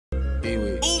Who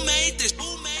made this?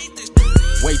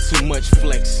 Way too much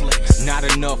flex, not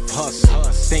enough hustle.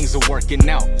 Things are working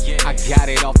out, I got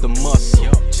it off the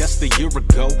muscle. Just a year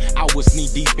ago, I was knee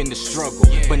deep in the struggle,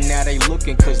 but now they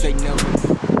looking cause they never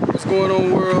knew. What's going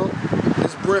on, world?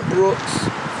 It's Brent Brooks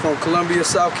from Columbia,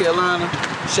 South Carolina.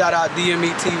 Shout out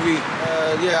DMETV.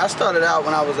 Yeah, I started out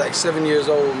when I was like 7 years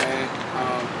old, man.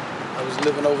 I was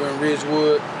living over in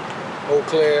Ridgewood, Eau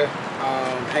Claire,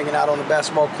 hanging out on the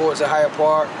basketball courts at Hyde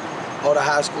Park. All the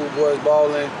high school boys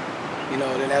balling. You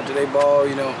know, then after they ball,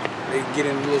 you know, they get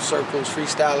in little circles,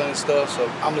 freestyling and stuff. So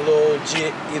I'm a little old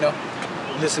jit, you know,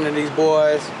 listening to these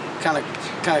boys. Kind of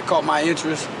caught my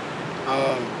interest. So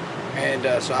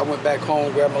I went back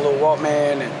home, grabbed my little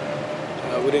Walkman, and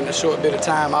within a short bit of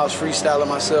time, I was freestyling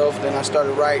myself. Then I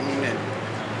started writing, and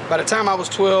by the time I was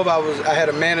 12, I had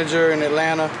a manager in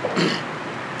Atlanta.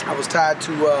 I was tied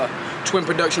to Twin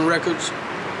Production Records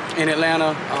in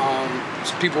Atlanta.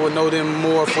 So people would know them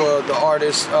more for the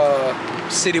artists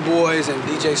City Boys and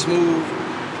DJ Smooth.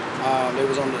 They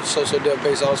was on the So Death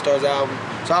Bass All Stars album.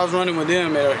 So I was running with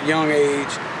them at a young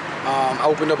age. I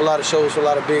opened up a lot of shows for a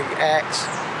lot of big acts.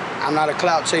 I'm not a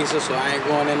clout chaser, so I ain't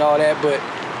going into all that, but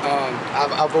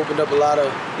I've opened up a lot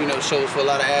of shows for a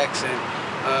lot of acts. And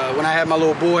when I had my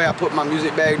little boy, I put my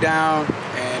music bag down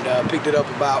and picked it up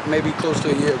about maybe close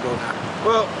to a year ago now.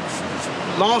 Well,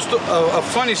 a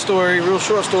funny story, real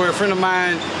short story. A friend of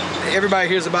mine, everybody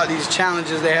hears about these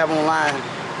challenges they have online,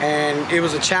 and it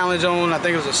was a challenge on, I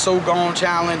think it was a So Gone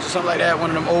challenge or something like that,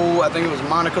 one of them old, I think it was a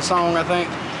Monica song, I think.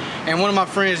 And one of my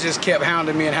friends just kept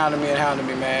hounding me,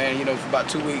 man, you know, for about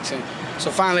 2 weeks. And so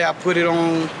finally I put it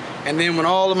on, and then when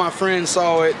all of my friends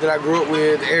saw it that I grew up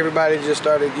with, everybody just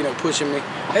started, pushing me.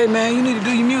 Hey man, you need to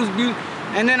do your music.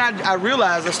 And then I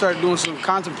realized, I started doing some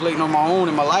contemplating on my own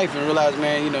in my life and realized,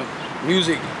 man,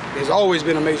 music has always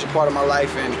been a major part of my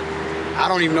life, and I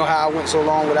don't even know how I went so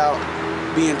long without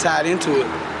being tied into it,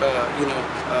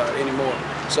 anymore.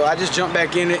 So I just jumped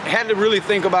back in it. Had to really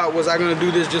think about, was I gonna do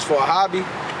this just for a hobby?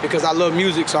 Because I love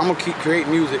music, so I'm gonna keep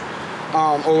creating music.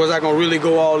 Or was I gonna really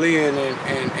go all in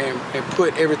and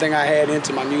put everything I had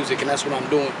into my music? And that's what I'm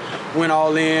doing. Went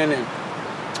all in, and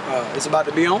it's about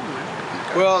to be on, man.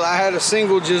 Well, I had a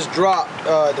single just dropped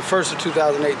the 1st of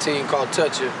 2018 called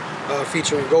Touch It,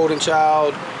 featuring Golden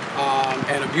Child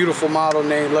and a beautiful model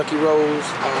named Lucky Rose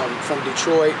from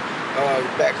Detroit,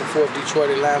 back and forth Detroit,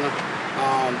 Atlanta.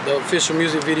 The official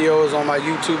music video is on my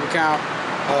YouTube account,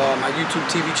 my YouTube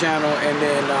TV channel, and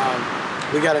then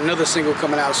we got another single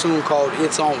coming out soon called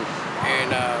It's On,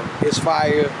 and it's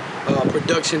fire.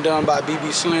 Production done by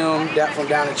BB Slim from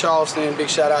down in Charleston. Big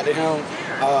shout out to him.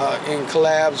 In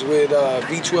collabs with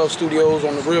V12 Studios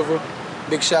on the river.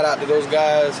 Big shout out to those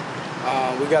guys.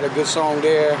 We got a good song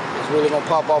there. It's really gonna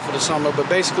pop off for the summer. But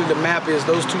basically the map is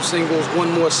those 2 singles,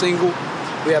 one more single.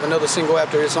 We have another single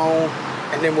after It's On,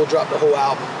 and then we'll drop the whole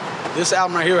album. This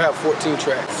album right here will have 14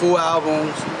 tracks. Full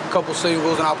albums, a couple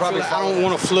singles, and I don't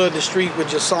want to flood the street with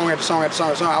just song after song after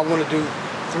song after song. I want to do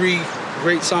 3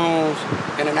 great songs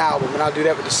and an album, and I'll do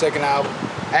that with the second album.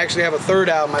 I actually have a 3rd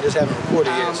album I just haven't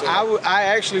recorded yet. So I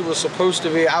actually was supposed to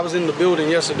be, I was in the building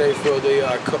yesterday for the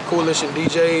Coalition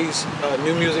DJs,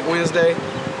 New Music Wednesday.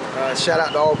 Shout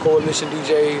out to all Coalition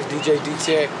DJs, DJ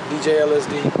D-Tech, DJ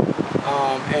LSD,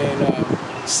 and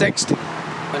Sexty,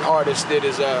 an artist that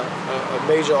is a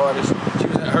major artist.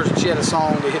 She had a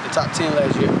song that hit the top 10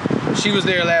 last year. She was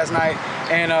there last night,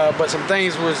 and but some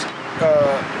things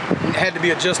had to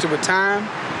be adjusted with time,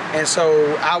 and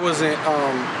so I wasn't.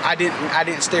 I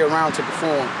didn't stay around to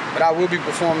perform, but I will be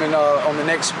performing on the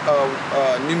next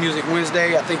New Music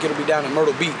Wednesday. I think it'll be down in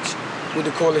Myrtle Beach with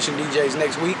the Coalition DJs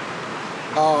next week.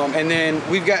 And then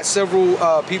we've got several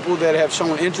people that have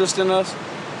shown interest in us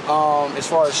as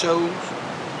far as shows.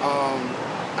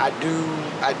 I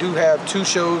do have 2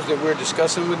 shows that we're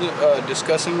discussing with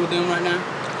them right now,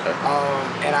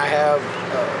 and I have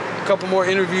a couple more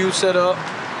interviews set up,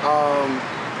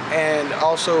 and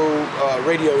also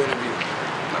radio interview.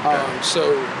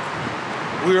 So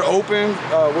we're open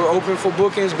for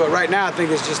bookings, but right now I think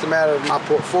it's just a matter of my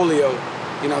portfolio.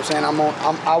 You know what I'm saying?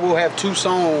 I will have 2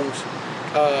 songs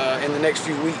in the next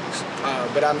few weeks,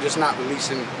 but I'm just not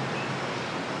releasing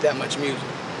that much music.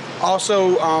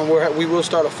 Also, we will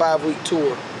start a 5-week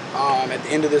tour at the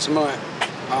end of this month.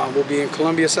 We'll be in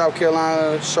Columbia, South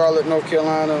Carolina, Charlotte, North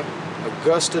Carolina,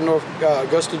 Augusta,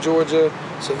 Georgia,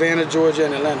 Savannah, Georgia,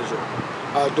 and Atlanta,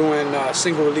 Georgia, doing a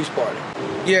single release party.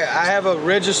 Yeah, I have a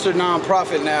registered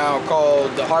nonprofit now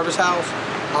called the Harvest House.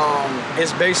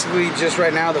 It's basically just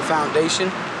right now the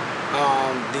foundation,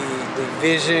 the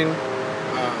vision,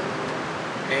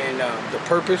 and the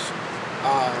purpose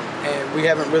and we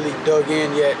haven't really dug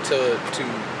in yet to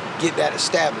get that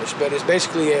established. But it's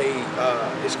basically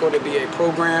it's going to be a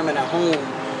program and a home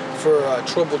for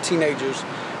troubled teenagers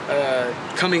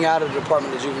coming out of the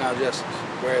Department of Juvenile Justice,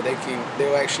 where they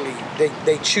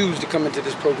choose to come into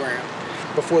this program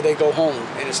before they go home.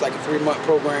 And it's like a 3-month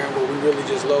program where we really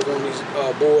just love on these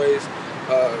boys,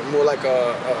 more like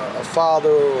a father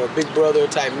or a big brother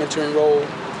type mentoring role,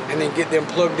 and then get them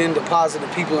plugged into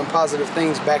positive people and positive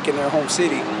things back in their home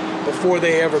city before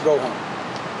they ever go home.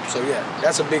 So yeah,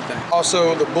 that's a big thing.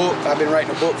 Also the book, I've been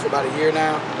writing a book for about a year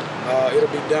now. It'll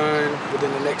be done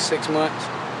within the next 6 months.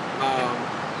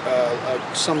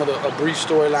 A brief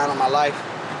storyline on my life.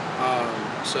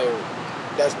 So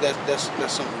that's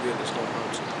something good that's going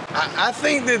on too. I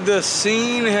think that the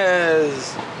scene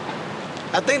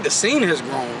has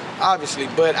grown, obviously,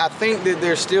 but I think that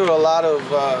there's still a lot of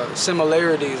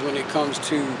similarities when it comes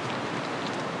to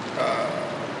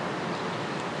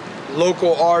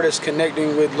local artists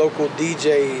connecting with local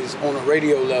DJs on a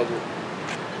radio level.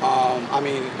 I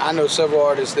mean, I know several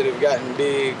artists that have gotten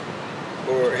big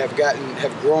or have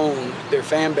grown their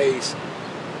fan base,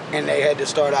 and they had to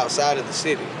start outside of the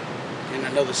city, in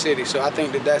another city. So I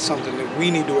think that that's something that we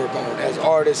need to work on as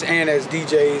artists and as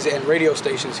DJs and radio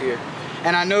stations here.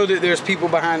 And I know that there's people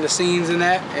behind the scenes in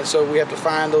that, and so we have to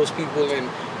find those people and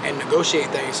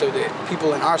negotiate things so that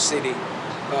people in our city,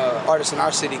 artists in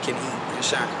our city, can eat and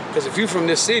shine. Because if you're from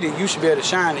this city, you should be able to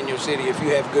shine in your city if you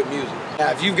have good music.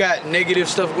 Now, if you've got negative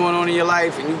stuff going on in your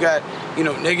life and you got,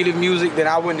 negative music, then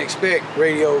I wouldn't expect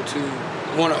radio to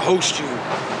want to host you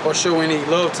or show any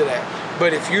love to that.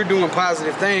 But if you're doing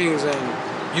positive things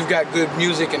and you've got good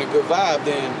music and a good vibe,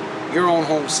 then your own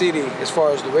home city, as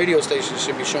far as the radio station,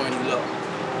 should be showing you love.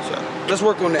 So let's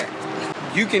work on that.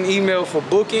 You can email for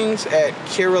bookings at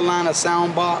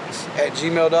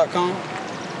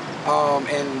carolinasoundbox@gmail.com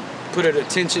and put it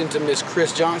attention to Miss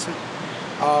Chris Johnson.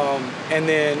 And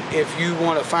then if you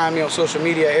want to find me on social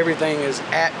media, everything is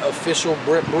at official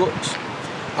Brent Brooks.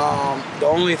 The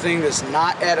only thing that's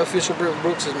not at official Brent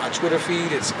Brooks is my Twitter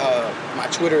feed. It's my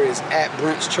Twitter is at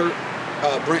Brent's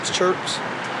Chirps.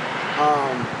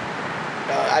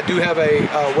 I do have a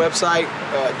website,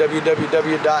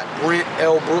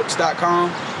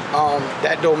 www.brentlbrooks.com.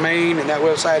 That domain and that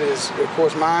website is, of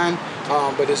course, mine,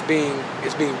 but it's being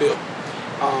built.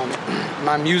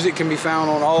 My music can be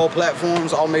found on all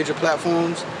platforms, all major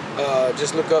platforms.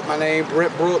 Just look up my name,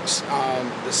 Brent Brooks,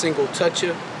 the single Touch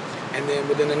Ya, and then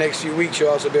within the next few weeks,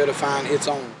 you'll also be able to find It's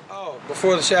On. Oh,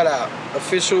 before the shout out, the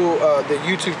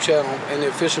YouTube channel and the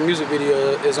official music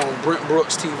video is on Brent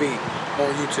Brooks TV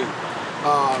on YouTube.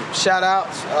 Shout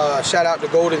out to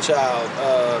Golden Child,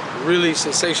 really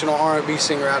sensational R&B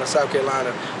singer out of South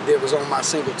Carolina that was on my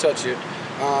single Touch Ya.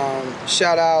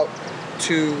 Shout out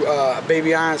to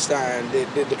Baby Einstein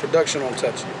that did the production on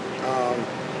Touch Ya.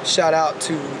 Shout out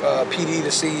to PD,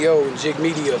 the CEO, and GEEK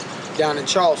Media down in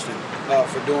Charleston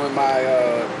for doing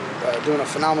a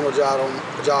phenomenal job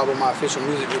on my official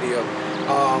music video.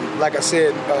 Like I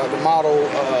said, the model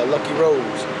Lucky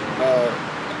Rose.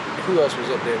 Who else was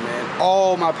up there, man?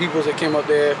 All my peoples that came up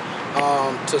there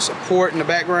to support in the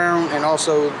background, and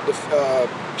also the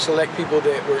select people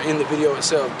that were in the video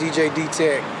itself. DJ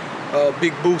D-Tech,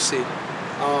 Big Boosie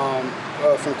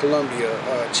from Columbia,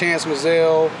 Chance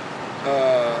Mazel,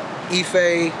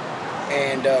 Ife,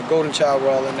 and Golden Child were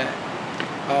all in that.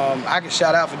 I can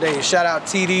shout out for days. Shout out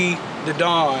TD the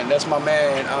Don, that's my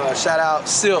man. Shout out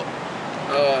Silk.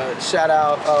 Shout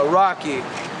out Rocky.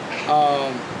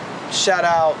 Shout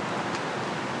out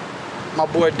my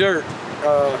boy Dirt.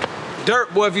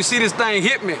 Dirt, boy, if you see this thing,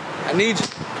 hit me. I need you.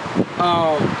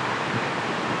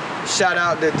 Shout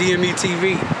out to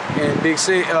DMETV and Big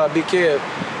Kev.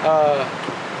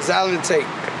 Xylent Tape.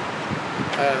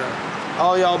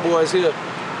 All y'all boys here.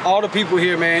 All the people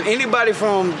here, man. Anybody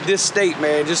from this state,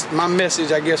 man, just my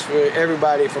message, I guess, for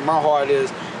everybody from my heart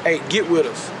is, hey, get with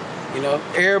us.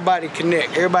 Everybody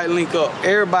connect. Everybody link up.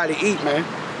 Everybody eat, man.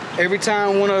 Every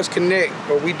time one of us connect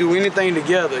or we do anything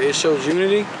together, it shows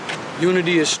unity.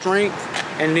 Unity is strength,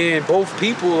 and then both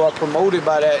people are promoted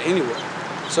by that anyway.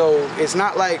 So it's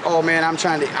not like, oh man, I'm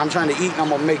trying to eat and I'm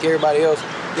gonna make everybody else.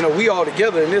 We all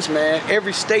together in this, man.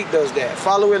 Every state does that.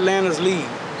 Follow Atlanta's lead.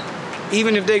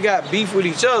 Even if they got beef with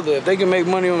each other, if they can make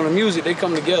money on the music, they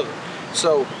come together.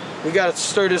 So we gotta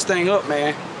stir this thing up,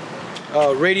 man.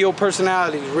 Radio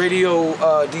personalities, radio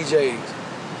DJs,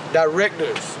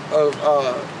 directors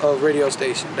of radio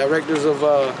station, directors of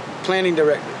planning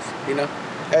directors.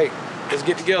 Hey, let's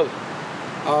get together.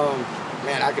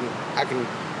 Man, I can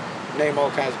name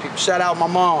all kinds of people. Shout out my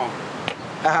mom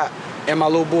and my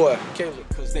little boy, Caleb.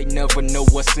 cause they never know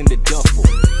what's in the duffel.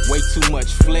 Way too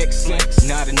much flexing,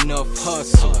 not enough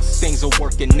hustle. Things are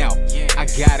working out, I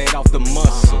got it off the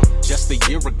muscle. Just a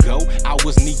year ago, I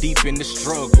was knee deep in the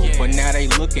struggle, but now they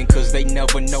looking cause they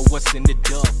never know what's in the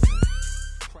duffel.